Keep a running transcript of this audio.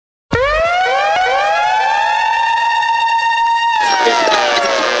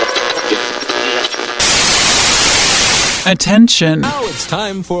Attention. Now it's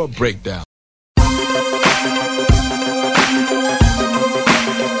time for a breakdown.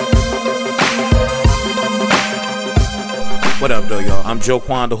 What up, though, y'all? I'm Joe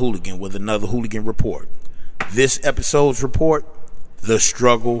Quan the Hooligan with another Hooligan Report. This episode's report, the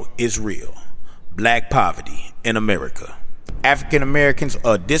struggle is real. Black poverty in America. African Americans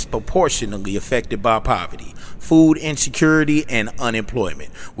are disproportionately affected by poverty, food insecurity, and unemployment.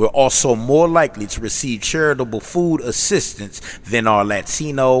 We're also more likely to receive charitable food assistance than our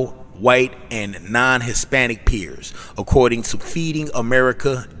Latino, white, and non-Hispanic peers, according to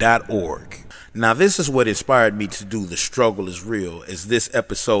feedingamerica.org. Now, this is what inspired me to do The Struggle is Real as this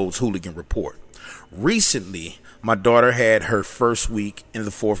episode's Hooligan Report. Recently, my daughter had her first week in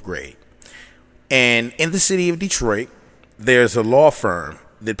the 4th grade. And in the city of Detroit, there's a law firm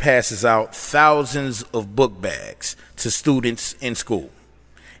that passes out thousands of book bags to students in school.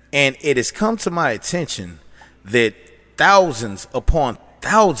 And it has come to my attention that thousands upon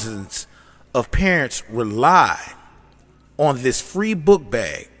thousands of parents rely on this free book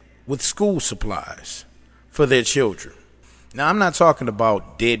bag with school supplies for their children. Now, I'm not talking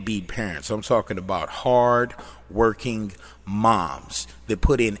about deadbeat parents. I'm talking about hard-working moms that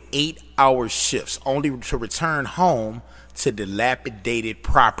put in 8-hour shifts only to return home to dilapidated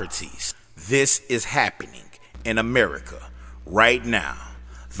properties. This is happening in America right now.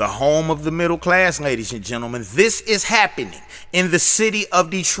 The home of the middle class, ladies and gentlemen. This is happening in the city of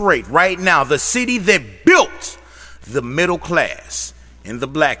Detroit right now. The city that built the middle class in the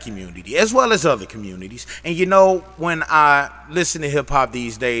black community, as well as other communities. And you know, when I listen to hip-hop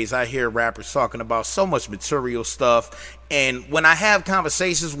these days, I hear rappers talking about so much material stuff. And when I have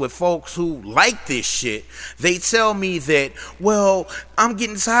conversations with folks who like this shit, they tell me that, well, I'm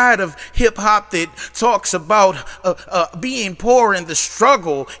getting tired of hip-hop that talks about being poor and the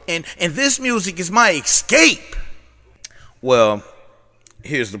struggle, and this music is my escape. Well,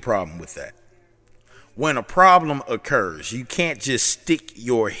 here's the problem with that. When a problem occurs, you can't just stick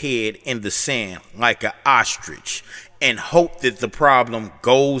your head in the sand like an ostrich and hope that the problem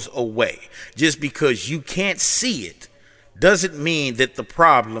goes away. Just because you can't see it doesn't mean that the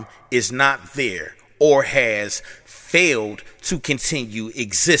problem is not there or has failed to continue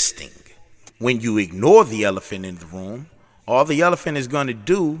existing. When you ignore the elephant in the room, all the elephant is going to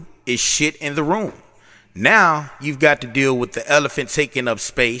do is shit in the room. Now you've got to deal with the elephant taking up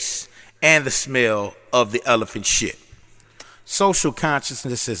space and the smell of the elephant shit. Social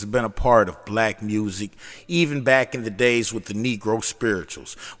consciousness has been a part of black music even back in the days with the Negro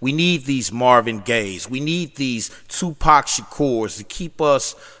spirituals. We need these Marvin Gayes. We need these Tupac Shakurs to keep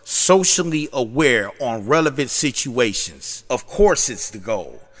us socially aware on relevant situations. Of course, it's the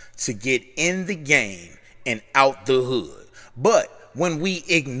goal to get in the game and out the hood. But when we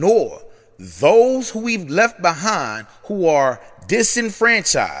ignore those who we've left behind who are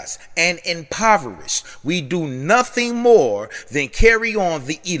disenfranchised and impoverished, we do nothing more than carry on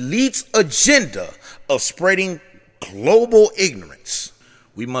the elite's agenda of spreading global ignorance.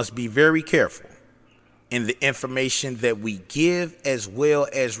 We must be very careful in the information that we give as well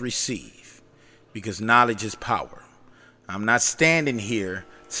as receive, because knowledge is power. I'm not standing here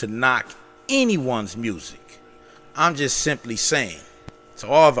to knock anyone's music. I'm just simply saying to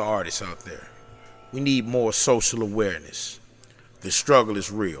all the artists out there, we need more social awareness. The struggle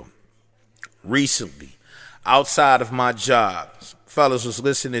is real. Recently, outside of my job, fellas was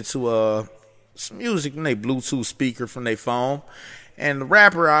listening to some music from their Bluetooth speaker from their phone, and the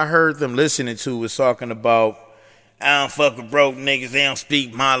rapper I heard them listening to was talking about, I don't fuck with broke niggas, they don't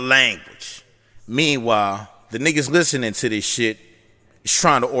speak my language. Meanwhile, the niggas listening to this shit is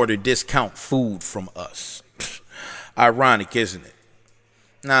trying to order discount food from us. Ironic, isn't it?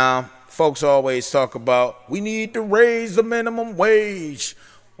 Now, folks always talk about, we need to raise the minimum wage.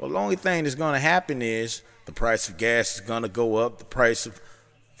 Well, the only thing that's going to happen is the price of gas is going to go up. The price of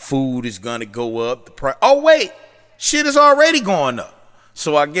food is going to go up. Oh, wait, shit is already going up.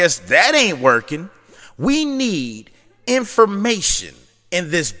 So I guess that ain't working. We need information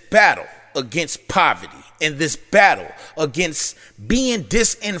in this battle against poverty, in this battle against being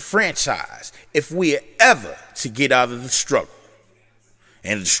disenfranchised, if we are ever to get out of the struggle.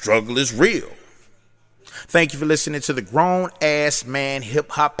 And the struggle is real. Thank you for listening to the Grown Ass Man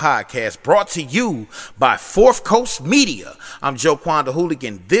Hip Hop Podcast, brought to you by Fourth Coast Media. I'm Joe Quan the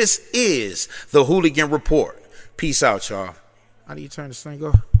Hooligan. This is the Hooligan Report. Peace out, y'all. How do you turn this thing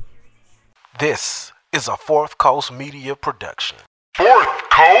off? This is a Fourth Coast Media production. Fourth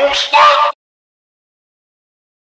Coast?